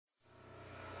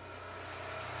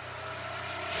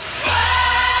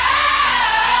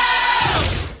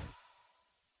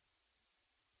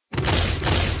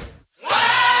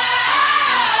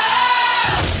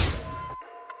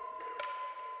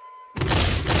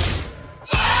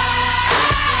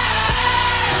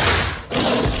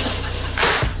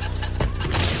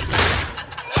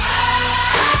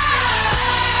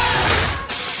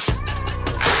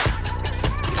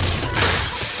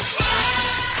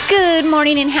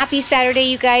morning and happy Saturday,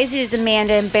 you guys. It is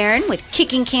Amanda and Barron with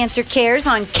Kicking Cancer Cares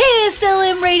on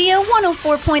KSLM Radio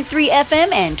 104.3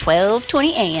 FM and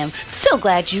 1220 AM. So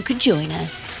glad you could join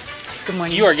us. Good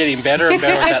morning. You are getting better and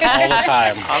better at that all the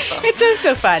time. Awesome. It's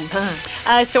so fun.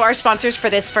 So our sponsors for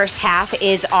this first half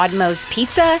is Oddmo's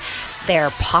Pizza.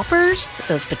 Their poppers,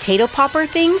 those potato popper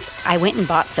things, I went and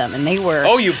bought some, and they were...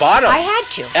 Oh, you bought them? I had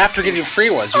to. After getting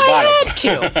free ones, you bought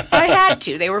them. I had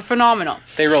to. They were phenomenal.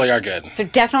 They really are good. So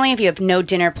definitely, if you have no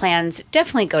dinner plans,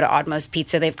 definitely go to Oddmo's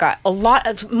Pizza. They've got a lot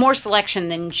of more selection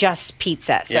than just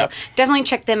pizza. So definitely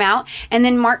check them out. And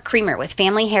then Mark Creamer with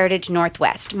Family Heritage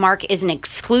Northwest. Mark is an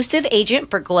exclusive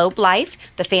agent for Globe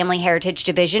Life, the Family Heritage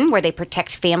Division, where they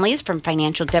protect families from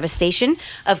financial devastation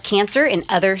of cancer and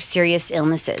other serious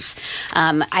illnesses.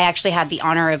 I actually had the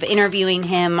honor of interviewing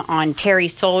him on Terry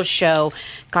Soul's show,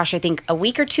 I think a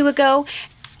week or two ago.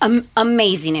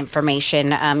 Amazing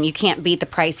information. You can't beat the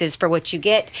prices for what you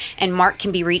get. And Mark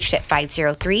can be reached at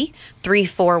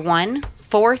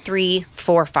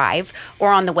 503-341-4345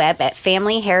 or on the web at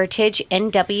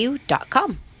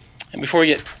familyheritagenw.com. And before we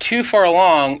get too far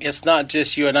along, it's not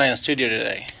just you and I in the studio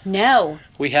today. No.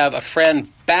 We have a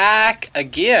friend back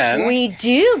again. We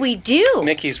do.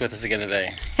 Mickey's with us again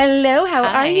today. Hello, how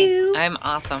are you? I'm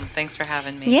awesome. Thanks for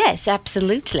having me. Yes,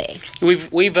 absolutely.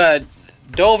 We've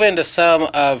dove into some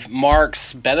of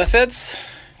Mark's benefits.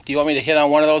 Do you want me to hit on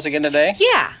one of those again today?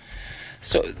 Yeah.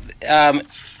 So,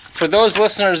 for those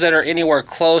listeners that are anywhere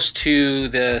close to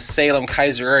the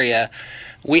Salem-Keizer area,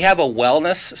 we have a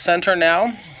wellness center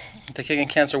now. The Kicking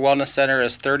Cancer Wellness Center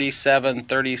is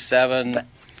 3737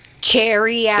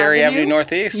 Cherry Avenue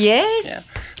Northeast. Yes. Yeah.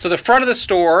 So the front of the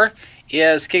store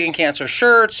is Kicking Cancer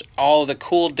shirts, all of the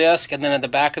cool disc, and then at the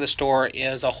back of the store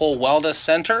is a whole wellness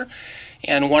center.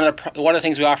 And one of the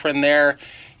things we offer in there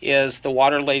is the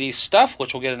Water Lady stuff,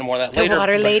 which we'll get into more of that later. The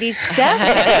Water Lady stuff.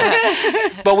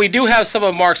 But we do have some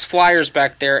of Mark's flyers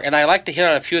back there, and I like to hit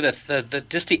on a few of the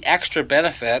just the extra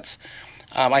benefits.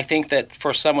 I think that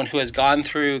for someone who has gone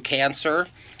through cancer,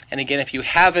 and again, if you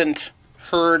haven't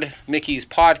heard Mickey's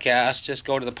podcast, just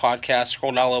go to the podcast,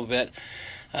 scroll down a little bit.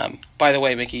 By the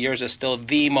way, Mickey, yours is still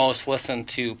the most listened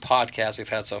to podcast we've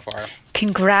had so far.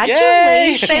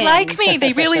 Congratulations. They like me.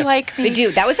 They really like me. They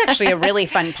do. That was actually a really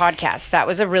fun podcast. That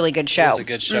was a really good show. It was a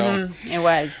good show. Mm-hmm. It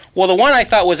was. Well, the one I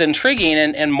thought was intriguing,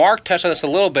 and Mark touched on this a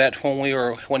little bit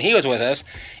when he was with us,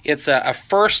 it's a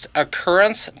first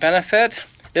occurrence benefit.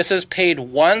 This is paid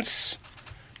once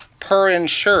per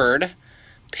insured,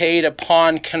 paid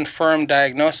upon confirmed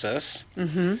diagnosis.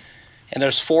 Mm-hmm. And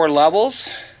there's 4 levels.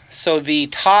 So the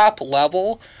top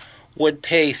level would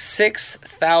pay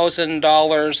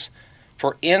 $6,000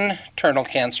 for internal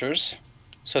cancers.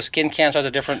 So skin cancer has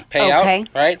a different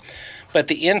payout, right? But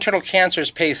the internal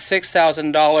cancers pay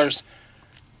 $6,000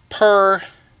 per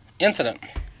incident.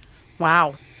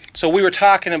 Wow. So we were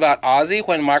talking about Ozzy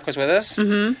when Mark was with us.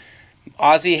 Mm-hmm.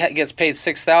 Ozzy gets paid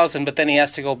 $6,000, but then he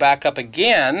has to go back up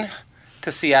again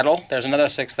to Seattle. There's another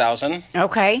 $6,000.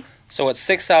 Okay. So it's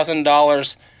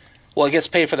 $6,000. Well, it gets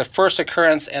paid for the first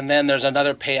occurrence, and then there's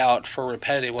another payout for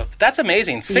repetitive. That's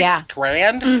amazing.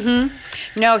 $6,000.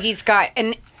 Mm-hmm. No, he's got,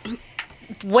 and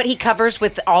what he covers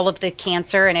with all of the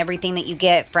cancer and everything that you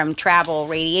get from travel,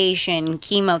 radiation,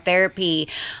 chemotherapy,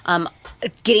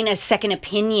 getting a second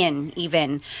opinion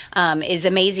even is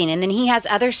amazing. And then he has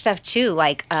other stuff too,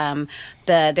 like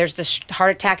there's the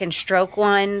heart attack and stroke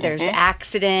one. There's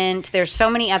accident. There's so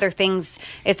many other things.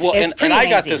 It's pretty and I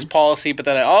got amazing. this policy, but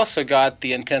then I also got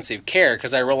the intensive care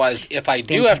because I realized if I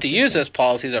do have to use this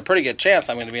policy, there's a pretty good chance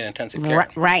I'm going to be in intensive care.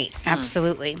 Right.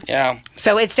 Absolutely. Yeah.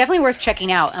 So it's definitely worth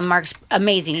checking out. And Mark's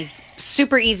amazing. He's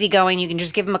super easygoing. You can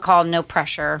just give him a call, no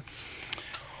pressure.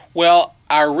 Well,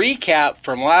 our recap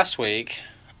from last week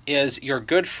is your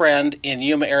good friend in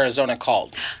Yuma, Arizona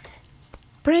called.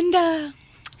 Brenda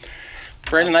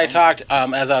and I talked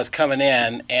as I was coming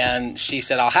in, and she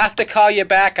said, I'll have to call you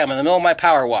back. I'm in the middle of my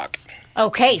power walk.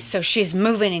 Okay, so she's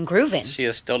moving and grooving. She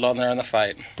is still down there in the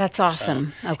fight. That's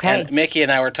awesome. So, okay. And Mickey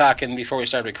and I were talking before we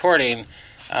started recording.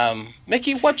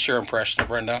 Mickey, what's your impression of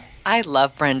Brenda? I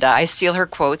love Brenda. I steal her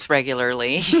quotes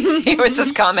regularly. He was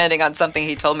just commenting on something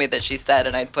he told me that she said,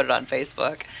 and I'd put it on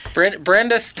Facebook.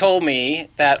 Brenda told me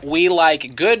that we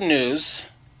like good news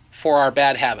for our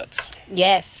bad habits.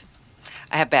 Yes.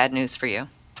 I have bad news for you.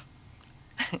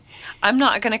 I'm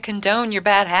not going to condone your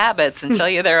bad habits and tell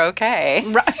you they're okay.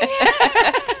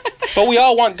 Right. But we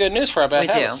all want good news for our bad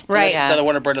habits. We do. Right. This is another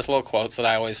one of Brenda's little quotes that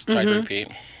I always try to repeat.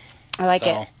 I like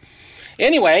it.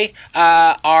 Anyway,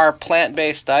 our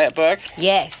plant-based diet book.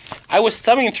 Yes. I was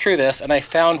thumbing through this, and I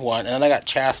found one, and then I got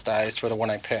chastised for the one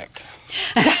I picked.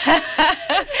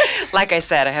 Like I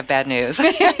said, I have bad news.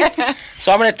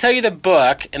 So I'm going to tell you the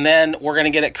book, and then we're going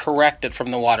to get it corrected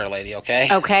from the water lady, okay?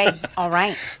 Okay. All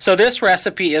right. So this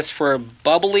recipe is for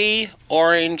bubbly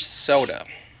orange soda.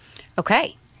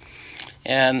 Okay.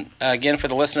 And again, for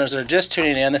the listeners that are just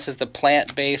tuning in, this is the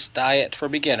plant-based diet for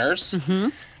beginners. Mm-hmm.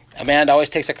 Amanda always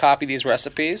takes a copy of these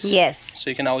recipes. Yes. So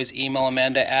you can always email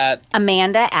Amanda at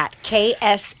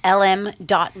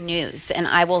Amanda@kslm.news, and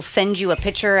I will send you a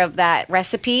picture of that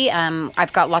recipe.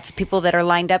 I've got lots of people that are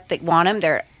lined up that want them.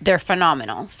 They're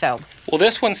phenomenal. So. Well,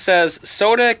 this one says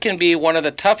soda can be one of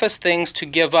the toughest things to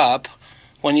give up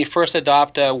when you first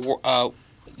adopt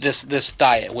this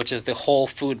diet, which is the whole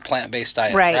food plant-based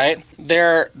diet, right?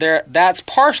 That's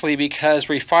partially because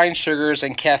refined sugars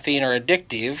and caffeine are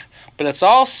addictive, but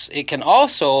it can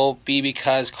also be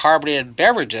because carbonated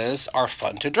beverages are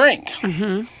fun to drink.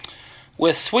 Mm-hmm.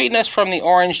 With sweetness from the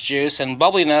orange juice and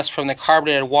bubbliness from the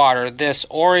carbonated water, this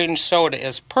orange soda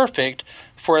is perfect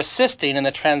for assisting in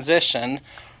the transition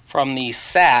from the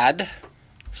SAD,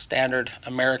 standard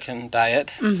American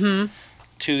diet, to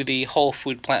the whole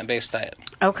food plant-based diet.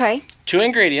 Okay. 2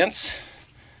 ingredients,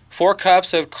 4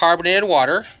 cups of carbonated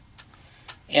water,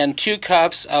 and 2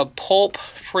 cups of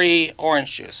pulp-free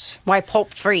orange juice. Why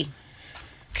pulp-free?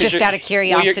 Just out of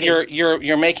curiosity. Well,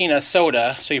 you're making a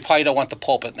soda, so you probably don't want the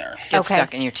pulp in there. Get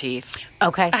stuck in your teeth.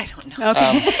 Okay. I don't know.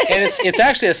 Okay. And it's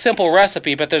actually a simple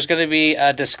recipe, but there's going to be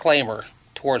a disclaimer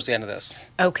towards the end of this.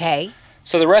 Okay.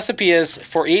 So the recipe is,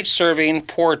 for each serving,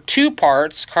 pour 2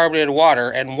 parts carbonated water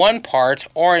and 1 part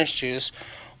orange juice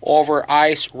over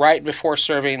ice right before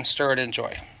serving. Stir and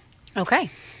enjoy. Okay.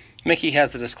 Mickey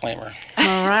has a disclaimer.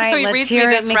 All right. So he let's reads me hear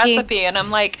this it, Mickey. recipe, and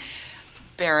I'm like,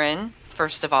 Baron,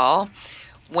 first of all,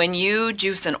 when you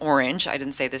juice an orange, I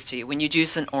didn't say this to you, when you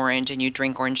juice an orange and you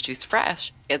drink orange juice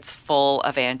fresh, it's full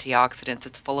of antioxidants,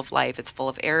 it's full of life, it's full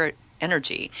of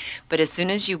energy. But as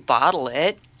soon as you bottle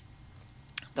it,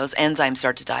 those enzymes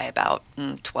start to die about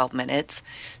 12 minutes.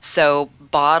 So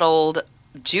bottled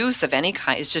juice of any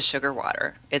kind is just sugar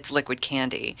water. It's liquid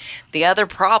candy. The other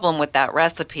problem with that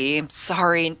recipe,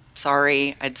 sorry,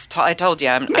 I told you,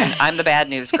 I'm the bad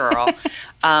news girl.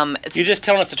 You're just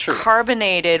telling us the truth.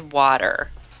 Carbonated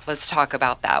water. Let's talk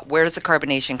about that. Where does the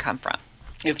carbonation come from?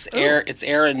 It's air. It's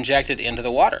air injected into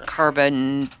the water.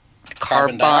 Carbonic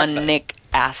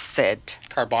acid.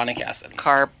 Carbonic acid.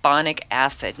 Carbonic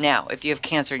acid. Now, if you have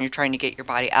cancer and you're trying to get your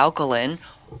body alkaline,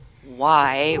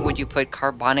 why would you put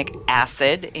carbonic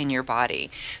acid in your body?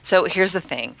 So here's the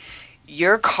thing.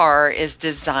 Your car is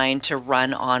designed to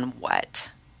run on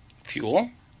what? Fuel.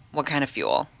 What kind of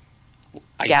fuel?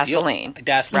 Gasoline.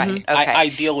 Right. Okay.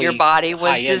 Ideally, your body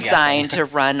was designed gasoline. to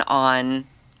run on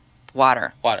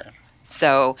water. Water.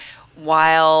 So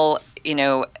while,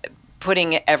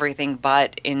 putting everything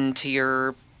but into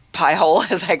your pie hole,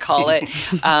 as I call it,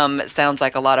 sounds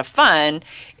like a lot of fun,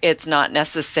 it's not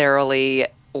necessarily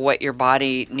what your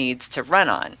body needs to run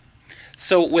on.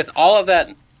 So with all of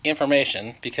that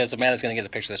information, because Amanda's going to get a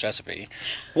picture of this recipe,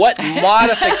 what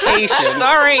modification?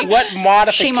 Sorry. What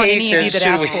modification Shame on any of you that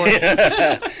asked for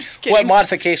it. What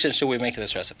modification should we make to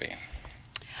this recipe?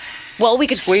 Well, we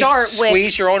could start with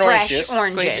squeeze your own fresh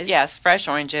oranges. Yes, fresh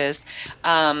oranges.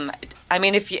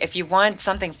 If you want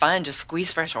something fun, just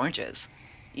squeeze fresh oranges.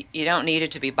 You don't need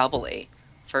it to be bubbly,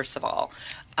 first of all.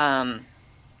 And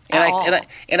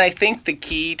I think the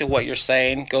key to what you're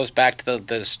saying goes back to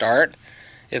the start.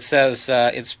 It says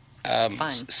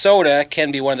soda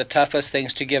can be one of the toughest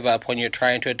things to give up when you're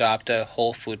trying to adopt a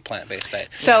whole food plant-based diet.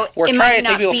 So we're it trying might to take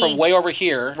not people from way over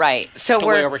here, right? So to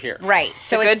we're way over here, right.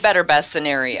 So it's a good, better, best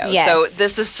scenario. Yes. So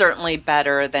this is certainly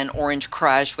better than Orange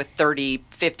Crush with 30,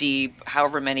 50,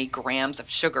 however many grams of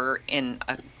sugar in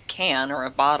a can or a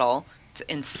bottle. It's an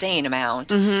insane amount.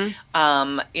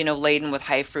 Mm-hmm. Laden with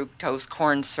high fructose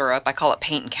corn syrup. I call it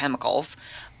paint and chemicals.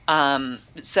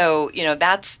 So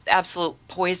that's absolute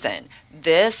poison.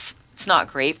 It's not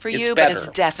great for you, but it's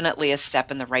definitely a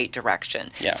step in the right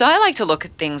direction. Yeah. So I like to look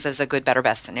at things as a good, better,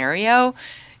 best scenario.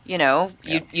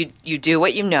 You do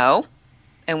what you know,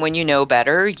 and when you know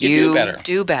better, you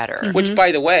do better. Mm-hmm. Which,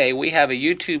 by the way, we have a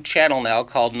YouTube channel now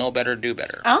called Know Better, Do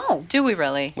Better. Oh, do we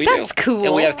really? That's cool.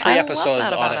 And we have 3 I episodes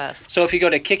love that on it. about us. So if you go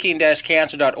to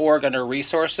kicking-cancer.org under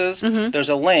resources, there's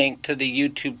a link to the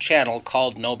YouTube channel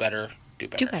called Know Better, Do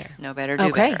Better. Know better,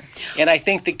 do better. And I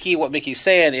think the key, what Mickey's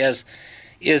saying is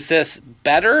this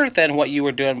better than what you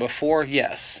were doing before?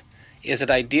 Yes. Is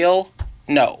it ideal?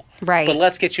 No. Right. But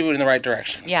let's get you in the right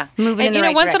direction. Yeah. Moving in the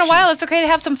right once in a direction. while, it's okay to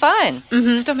have some fun. Mm-hmm.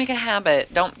 Just don't make it a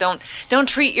habit. Don't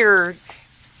treat your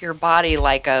body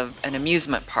like an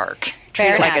amusement park. Treat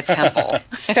Fair it like a temple.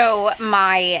 So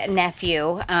my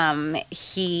nephew,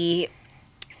 he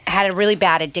had a really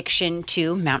bad addiction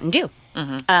to Mountain Dew.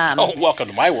 Oh, welcome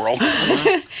to my world.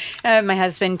 My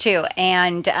husband too.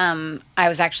 And I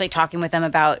was actually talking with him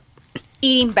about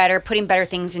eating better, putting better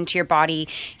things into your body.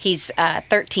 He's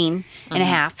 13 and a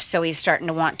half, so he's starting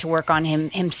to want to work on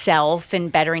himself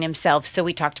and bettering himself. So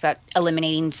we talked about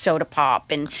eliminating soda pop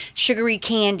and sugary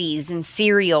candies and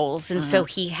cereals. And so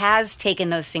he has taken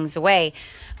those things away.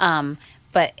 And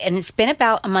it's been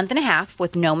about a month and a half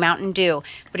with no Mountain Dew,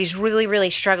 but he's really, really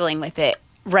struggling with it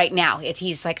right now.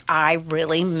 He's like, I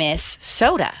really miss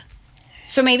soda.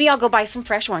 So maybe I'll go buy some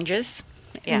fresh oranges.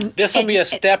 Yeah. This will be a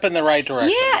step in the right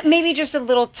direction. Yeah, maybe just a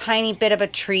little tiny bit of a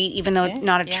treat, even though it's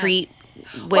not a treat.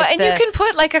 Well, and you can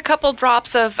put like a couple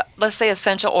drops of, let's say,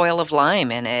 essential oil of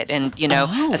lime in it, and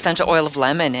essential oil of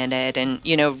lemon in it, and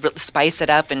spice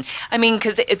it up. And I mean,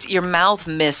 because it's your mouth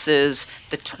misses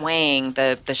the twang,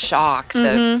 the shock,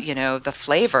 the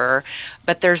flavor.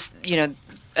 But there's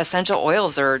essential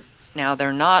oils are. Now,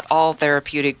 they're not all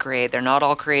therapeutic grade. They're not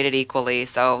all created equally.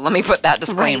 So let me put that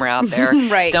disclaimer out there.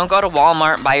 Right. Don't go to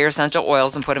Walmart and buy your essential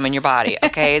oils and put them in your body.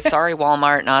 Okay? Sorry,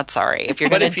 Walmart, not sorry. If you're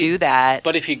going to do that.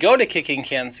 But if you go to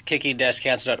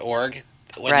kicking-cancer.org,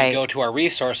 when you go to our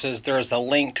resources, there is a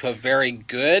link to a very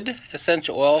good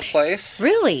essential oil place.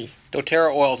 Really?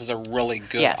 doTERRA oils is a really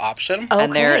good option. Okay.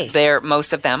 And they're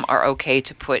most of them are okay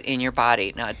to put in your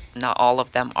body. Not all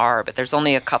of them are, but there's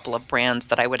only a couple of brands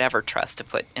that I would ever trust to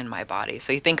put in my body.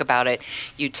 So you think about it,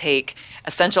 you take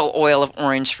essential oil of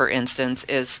orange, for instance,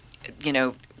 is,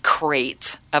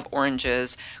 crates of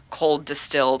oranges, cold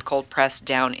distilled, cold pressed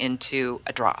down into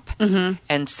a drop. Mm-hmm.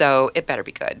 And so it better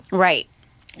be good. Right.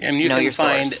 And you can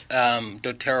find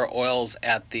doTERRA oils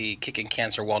at the Kicking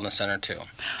Cancer Wellness Center too.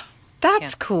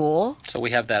 That's cool. So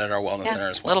we have that at our wellness center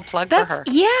as well. Little plug for her.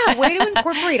 Yeah, way to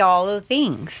incorporate all the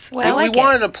things. Well, we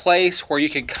wanted a place where you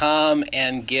could come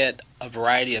and get a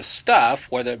variety of stuff,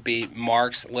 whether it be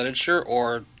Mark's literature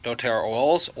or doTERRA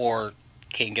oils or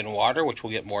Kangen water, which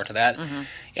we'll get more to that,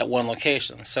 at one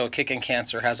location. So Kicking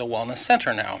Cancer has a wellness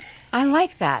center now. I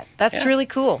like that. That's really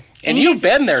cool. And you've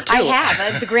been there, too. I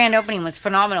have. The grand opening was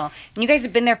phenomenal. And you guys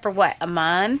have been there for what, a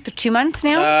month or 2 months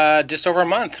now? Just over a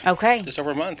month. Okay. Just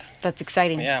over a month. That's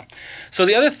exciting. Yeah. So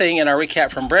the other thing in our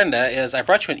recap from Brenda is I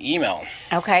brought you an email.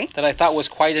 Okay. That I thought was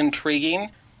quite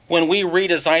intriguing. When we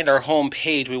redesigned our home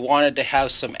page, we wanted to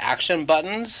have some action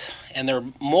buttons. And there are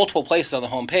multiple places on the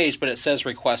home page, but it says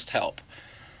request help.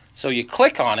 So you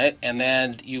click on it, and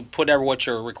then you put what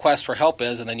your request for help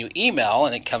is, and then you email,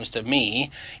 and it comes to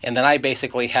me, and then I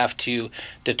basically have to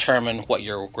determine what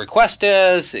your request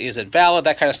is it valid,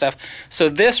 that kind of stuff. So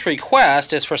this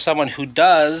request is for someone who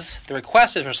lives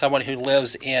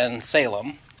in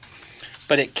Salem,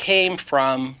 but it came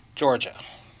from Georgia.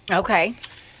 Okay.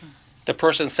 The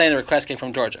person saying the request came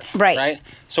from Georgia. Right.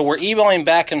 So we're emailing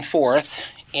back and forth,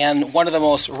 and one of the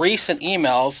most recent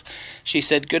emails, she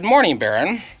said, "Good morning,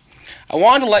 Baron. I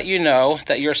wanted to let you know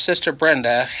that your sister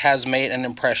Brenda has made an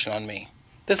impression on me."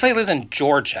 This lady lives in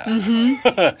Georgia.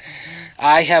 Mm-hmm.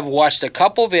 I have watched a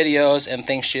couple videos and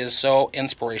think she is so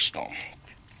inspirational.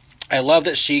 I love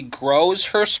that she grows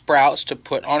her sprouts to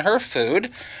put on her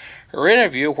food. Her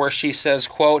interview where she says,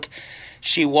 quote,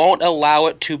 she won't allow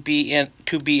it to be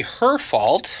her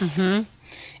fault. Mm-hmm.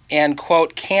 And,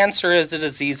 quote, cancer is the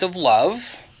disease of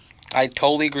love. I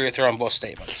totally agree with her on both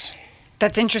statements.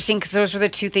 That's interesting because those were the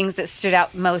two things that stood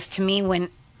out most to me when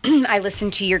I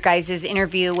listened to your guys'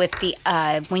 interview with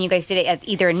when you guys did it at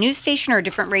either a news station or a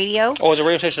different radio. Oh, it was a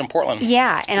radio station in Portland.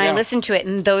 Yeah, and I listened to it,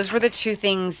 and those were the two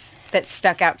things that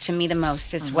stuck out to me the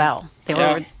most as well. They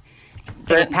were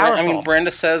powerful.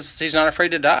 Brenda says she's not afraid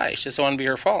to die. She doesn't want to be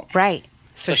her fault. Right.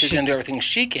 So she's going to do everything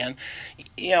she can.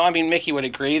 Mickey would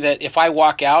agree that if I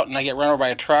walk out and I get run over by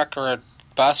a truck or a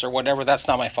bus or whatever, that's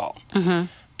not my fault. Mm-hmm.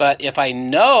 But if I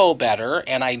know better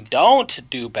and I don't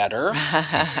do better,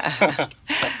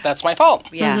 that's my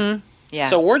fault. Yeah. Mm-hmm. Yeah.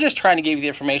 So we're just trying to give you the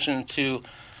information to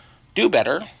do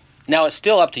better. Now it's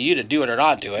still up to you to do it or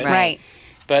not do it. Right.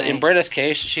 But in Brenda's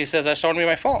case, she says that's not going to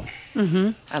be my fault. Mm-hmm.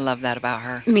 I love that about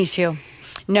her. Me too.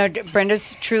 No,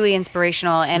 Brenda's truly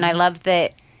inspirational, and I love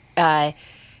that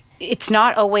it's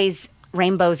not always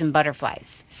rainbows and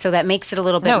butterflies. So that makes it a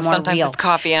little bit more real. Sometimes it's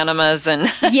coffee enemas and...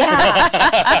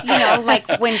 Yeah. Like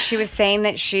when she was saying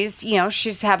that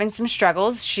she's having some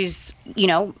struggles. She's,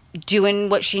 doing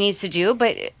what she needs to do,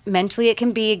 but mentally it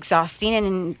can be exhausting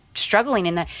and struggling,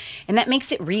 and that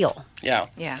makes it real. Yeah.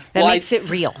 Yeah. That makes it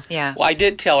real. Yeah. Well, I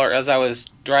did tell her as I was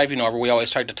driving over, we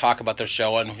always tried to talk about the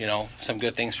show and, some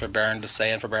good things for Baron to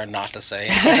say and for Baron not to say.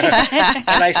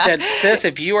 And I said, sis,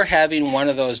 if you are having one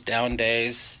of those down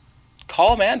days,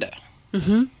 call Amanda.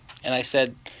 Mm-hmm. And I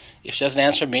said, If she doesn't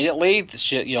answer immediately,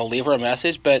 leave her a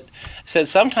message. But I said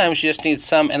sometimes you just need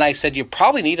some, and I said you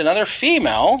probably need another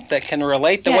female that can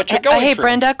relate to what you're going through. Hey,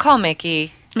 Brenda, call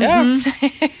Mickey. Yeah.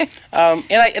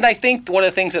 And I think one of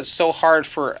the things that's so hard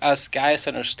for us guys to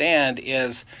understand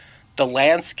is the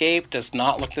landscape does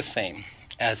not look the same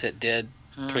as it did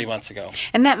 3 months ago.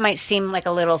 And that might seem like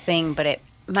a little thing, but it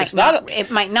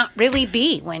might not really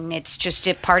be when it's just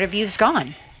a part of you's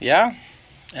gone. Yeah.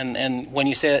 And when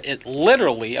you say it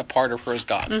literally a part of her is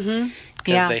gone. Mm-hmm.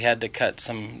 Because they had to cut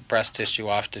some breast tissue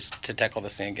off to tackle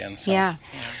this thing again. So. Yeah.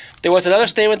 There was another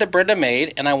statement that Brenda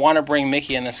made, and I want to bring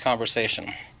Mickey in this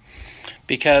conversation.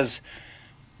 Because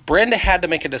Brenda had to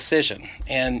make a decision.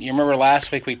 And you remember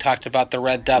last week we talked about the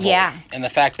Red Devil. Yeah. And the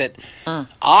fact that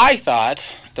I thought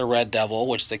the Red Devil,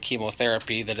 which is the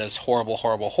chemotherapy that is horrible,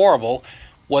 horrible, horrible,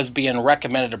 was being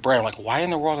recommended to Brenda. Like, why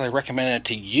in the world are they recommending it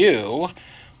to you?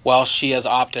 Well, she has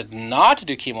opted not to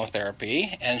do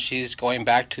chemotherapy, and she's going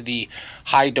back to the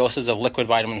high doses of liquid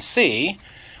vitamin C.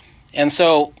 And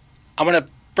so I'm going to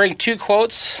bring 2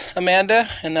 quotes, Amanda,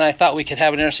 and then I thought we could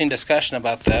have an interesting discussion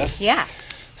about this. Yeah.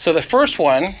 So the first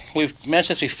one, we've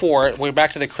mentioned this before, we're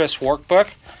back to the Chris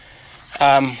workbook.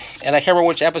 And I can't remember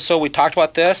which episode we talked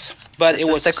about this, but This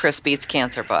is the Chris Beats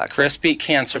Cancer book. Chris Beat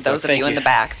Cancer book. Those of you in the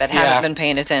back that haven't been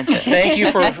paying attention. Thank you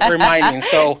for reminding.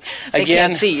 So They again,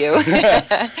 can't see you.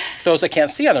 those that can't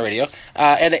see on the radio,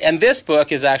 and this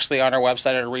book is actually on our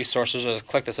website under resources. There's a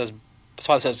click that says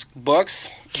spot that says books,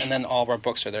 and then all of our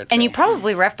books are there too. And you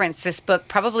probably reference this book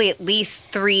probably at least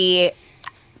 3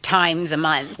 times a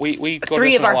month. We go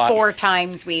 3 of to it a our lot. 4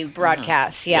 times we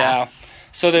broadcast. Yeah.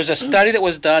 So there's a study that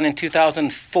was done in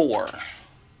 2004.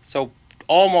 So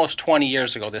almost 20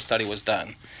 years ago, this study was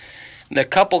done. And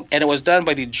it was done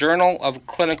by the Journal of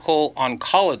Clinical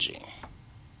Oncology.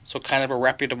 So kind of a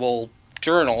reputable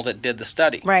journal that did the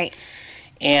study. Right.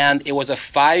 And it was a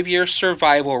 5-year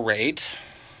survival rate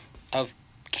of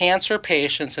cancer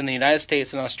patients in the United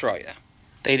States and Australia.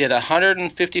 They did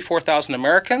 154,000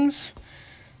 Americans,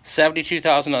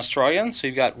 72,000 Australians, so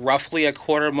you've got roughly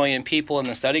 250,000 people in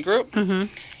the study group,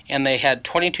 and they had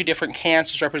 22 different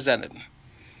cancers represented.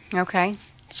 Okay.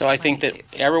 So I think that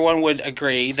everyone would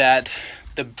agree that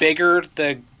the bigger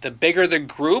the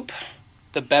group,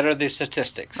 the better the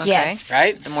statistics. Okay. Yes.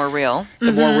 Right? The more real.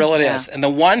 The more real it is. Yeah. And the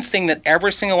one thing that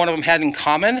every single one of them had in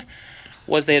common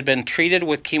was they had been treated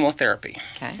with chemotherapy.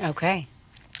 Okay. Okay.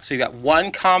 So you got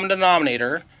one common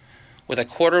denominator with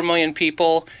 250,000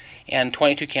 people and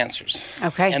 22 cancers.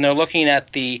 Okay. And they're looking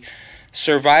at the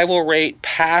survival rate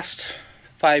past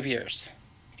 5 years.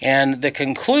 And the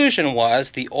conclusion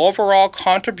was the overall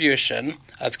contribution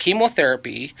of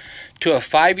chemotherapy to a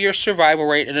 5-year survival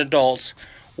rate in adults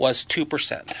was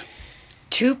 2%.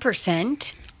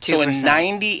 2%? So in 2%.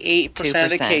 98%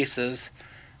 of the 2%. cases,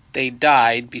 they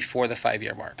died before the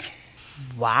 5-year mark.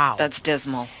 Wow. That's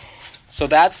dismal. So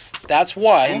that's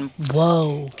one. And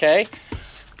Whoa. Okay.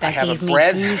 That I have gave a me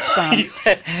bread.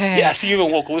 goosebumps. Yes, you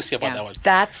even woke Lucy up on Yeah. that one.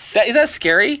 That's Is that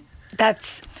scary?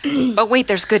 but wait,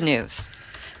 there's good news.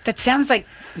 that sounds like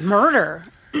murder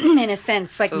in a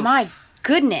sense. Like, my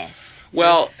goodness.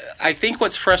 Well, I think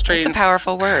what's It's frustrating. a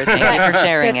powerful word. Thank you for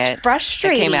sharing That's it.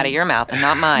 frustrating. It came out of your mouth and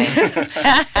not mine.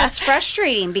 That's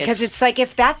frustrating because it's like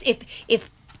if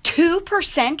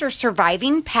 2% are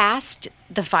surviving past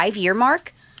the 5-year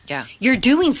mark, Yeah. you're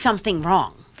doing something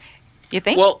wrong. You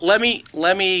think? Well, let me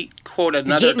quote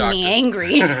another Getting doctor. me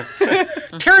angry.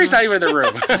 Terry's not even in the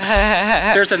room.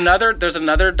 There's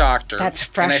another doctor. That's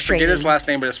And I forget his frustrating. last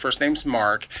name, but his first name's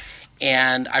Mark.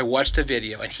 And I watched a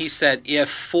video, and he said if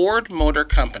Ford Motor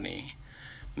Company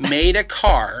made a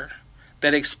car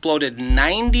that exploded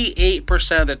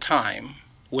 98% of the time,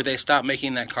 would they stop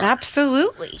making that car?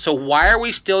 Absolutely. So why are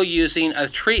we still using a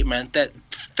treatment that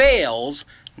fails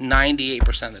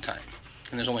 98% of the time?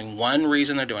 And there's only one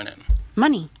reason they're doing it: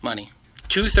 Money. money.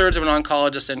 2/3 of an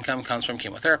oncologist's income comes from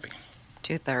chemotherapy.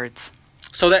 2/3.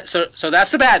 So that's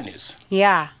the bad news.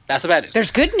 Yeah. That's the bad news.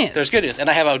 There's good news. There's good news, and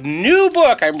I have a new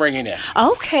book I'm bringing in: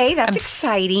 Okay, that's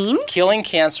exciting. Killing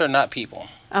Cancer, Not People.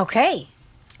 Okay.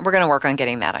 We're going to work on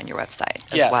getting that on your website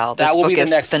as Yes, well. that This will book be the is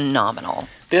next- phenomenal.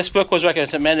 This book was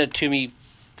recommended to me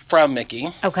from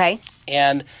Mickey, Okay.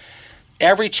 and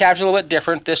every chapter is a little bit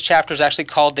different. This chapter is actually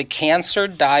called The Cancer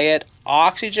Diet,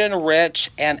 Oxygen Rich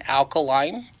and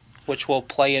Alkaline, which will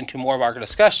play into more of our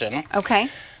discussion. Okay.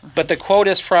 But the quote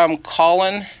is from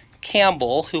Colin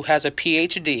Campbell, who has a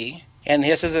PhD, and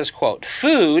this is his quote: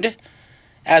 "Food,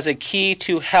 as a key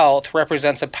to health,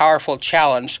 represents a powerful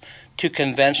challenge to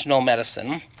conventional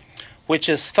medicine, which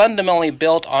is fundamentally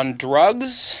built on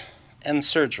drugs and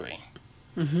surgery."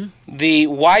 The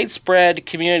widespread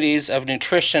communities of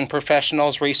nutrition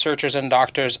professionals, researchers, and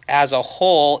doctors as a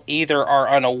whole either are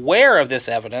unaware of this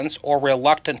evidence or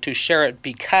reluctant to share it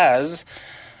because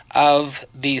of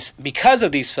these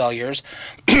failures.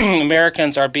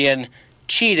 Americans are being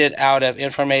cheated out of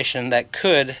information that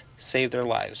could save their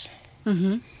lives.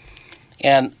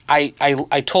 And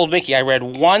I told Mickey, I read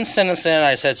one sentence in,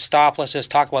 I said, stop, let's just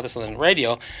talk about this on the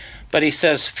radio. But he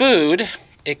says, food,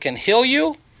 it can heal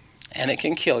you and it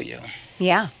can kill you.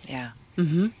 Yeah. Yeah.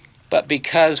 But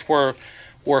because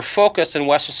we're focused in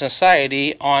Western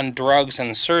society on drugs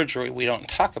and surgery, we don't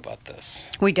talk about this.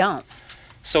 We don't.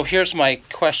 So here's my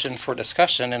question for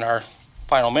discussion in our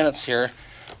final minutes here.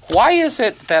 Why is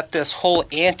it that this whole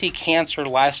anti-cancer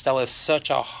lifestyle is such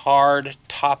a hard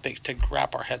topic to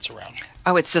wrap our heads around?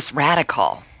 Oh, it's just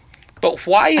radical. But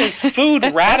why is food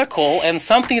radical and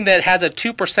something that has a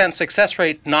 2% success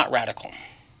rate not radical?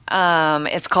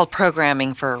 It's called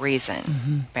programming for a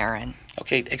reason, Baron.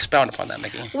 Okay, expound upon that,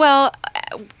 Mickey. Well,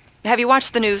 have you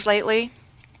watched the news lately?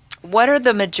 What are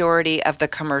the majority of the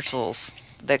commercials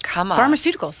that come up?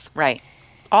 Pharmaceuticals. Right.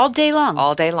 All day long.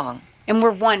 All day long. And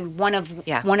we're one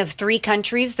of 3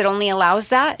 countries that only allows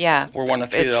that. Yeah. We're one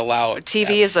of 3 that allow it.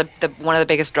 TV is one of the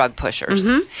biggest drug pushers.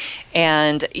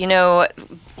 And,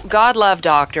 God love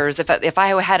doctors. If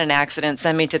I had an accident,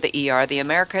 send me to the ER. The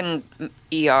American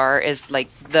ER is like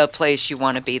the place you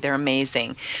want to be. They're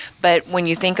amazing. But when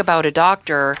you think about a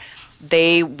doctor,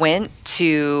 they went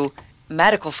to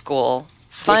medical school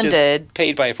funded. Which is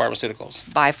paid by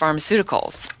pharmaceuticals. By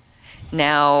pharmaceuticals.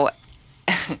 Now,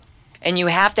 and you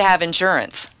have to have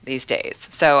insurance these days.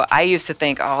 So I used to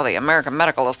think, the American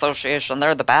Medical Association,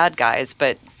 they're the bad guys,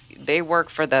 but they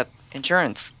work for the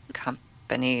insurance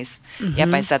companies.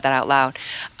 Yep, I said that out loud.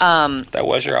 That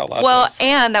was your out loud voice.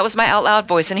 And that was my out loud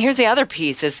voice. And here's the other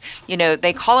piece is,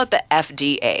 they call it the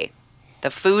FDA,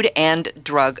 the Food and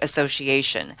Drug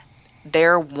Association.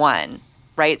 They're one,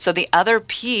 right? So the other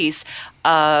piece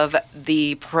of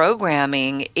the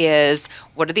programming is,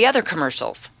 what are the other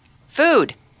commercials?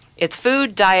 Food. It's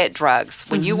food, diet, drugs.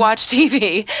 When you watch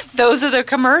TV, those are the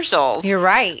commercials. You're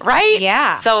right. Right?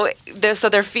 Yeah. So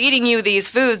they're feeding you these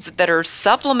foods that are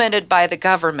supplemented by the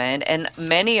government, and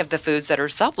many of the foods that are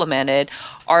supplemented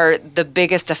are the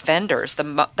biggest offenders,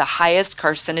 the highest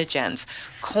carcinogens.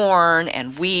 Corn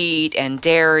and wheat and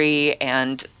dairy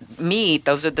and meat,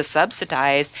 those are the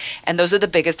subsidized, and those are the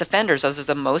biggest offenders. Those are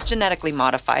the most genetically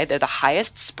modified. They're the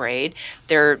highest sprayed.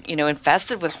 They're,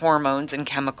 infested with hormones and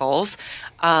chemicals,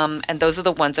 and those are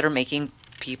the ones that are making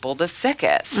people the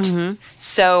sickest.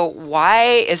 So why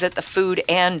is it the Food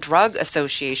and Drug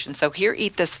Association? So here,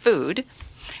 eat this food,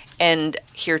 and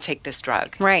here, take this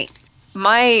drug. Right.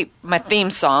 My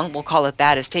theme song, we'll call it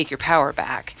that, is Take Your Power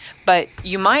Back. But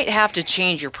you might have to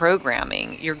change your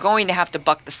programming. You're going to have to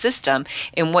buck the system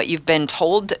in what you've been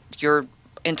told your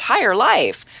entire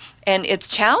life. And it's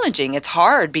challenging. It's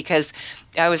hard because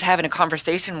I was having a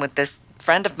conversation with this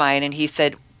friend of mine, and he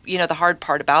said, the hard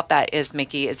part about that is,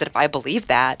 Mickey, is that if I believe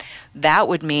that, that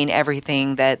would mean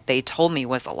everything that they told me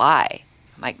was a lie.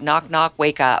 I'm like, knock, knock,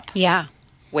 wake up. Yeah.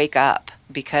 Wake up,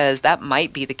 because that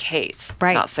might be the case. Right.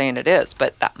 I'm not saying it is,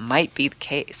 but that might be the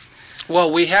case. Well,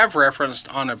 we have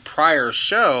referenced on a prior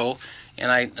show,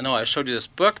 and I know I showed you this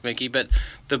book, Mickey, but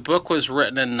the book was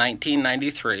written in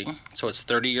 1993, so it's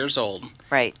 30 years old.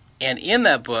 Right. And in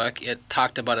that book, it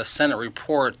talked about a Senate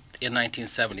report in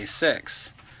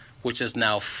 1976, which is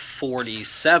now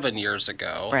 47 years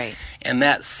ago. Right. And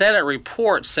that Senate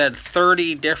report said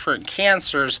 30 different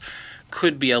cancers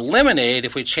could be eliminated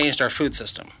if we changed our food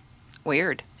system.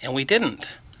 Weird. And we didn't.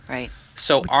 Right.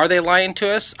 So are they lying to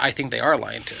us? I think they are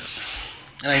lying to us.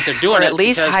 And I think they're doing Or it at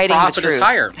least because hiding the profit is truth.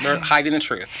 higher. They're hiding the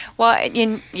truth. Well, I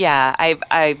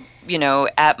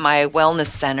at my wellness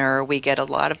center, we get a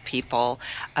lot of people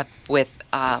with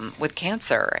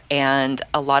cancer, and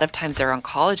a lot of times their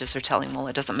oncologists are telling, well,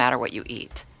 it doesn't matter what you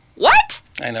eat. What?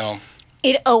 I know.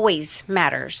 It always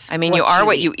matters. I mean, you are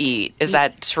what you eat. Is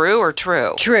that true or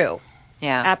true? True.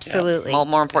 Yeah. Absolutely. Well,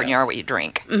 more important, you are what you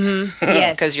drink.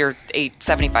 Yes. Because you're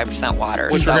 75%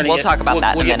 water. Which So we'll talk about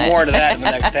that in a minute. We'll get more to that in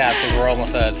the next half because we're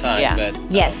almost out of time. Yeah. But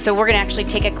Yes, so we're going to actually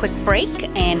take a quick break,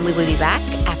 and we will be back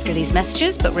after these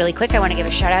messages. But really quick, I want to give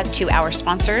a shout out to our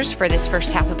sponsors for this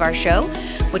first half of our show,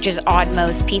 which is Odd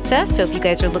Moe's Pizza. So if you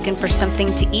guys are looking for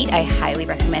something to eat, I highly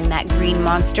recommend that Green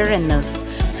Monster and those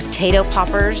potato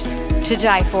poppers to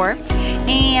die for.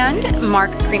 And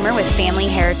Mark Creamer with Family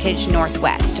Heritage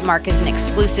Northwest. Mark is an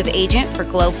exclusive agent for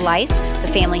Globe Life, the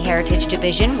Family Heritage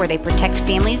Division, where they protect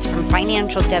families from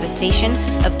financial devastation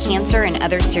of cancer and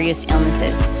other serious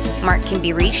illnesses. Mark can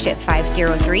be reached at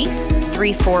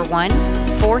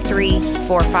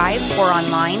 503-341-4345 or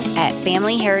online at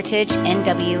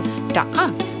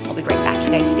familyheritagenw.com. We'll be right back. You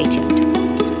guys stay tuned.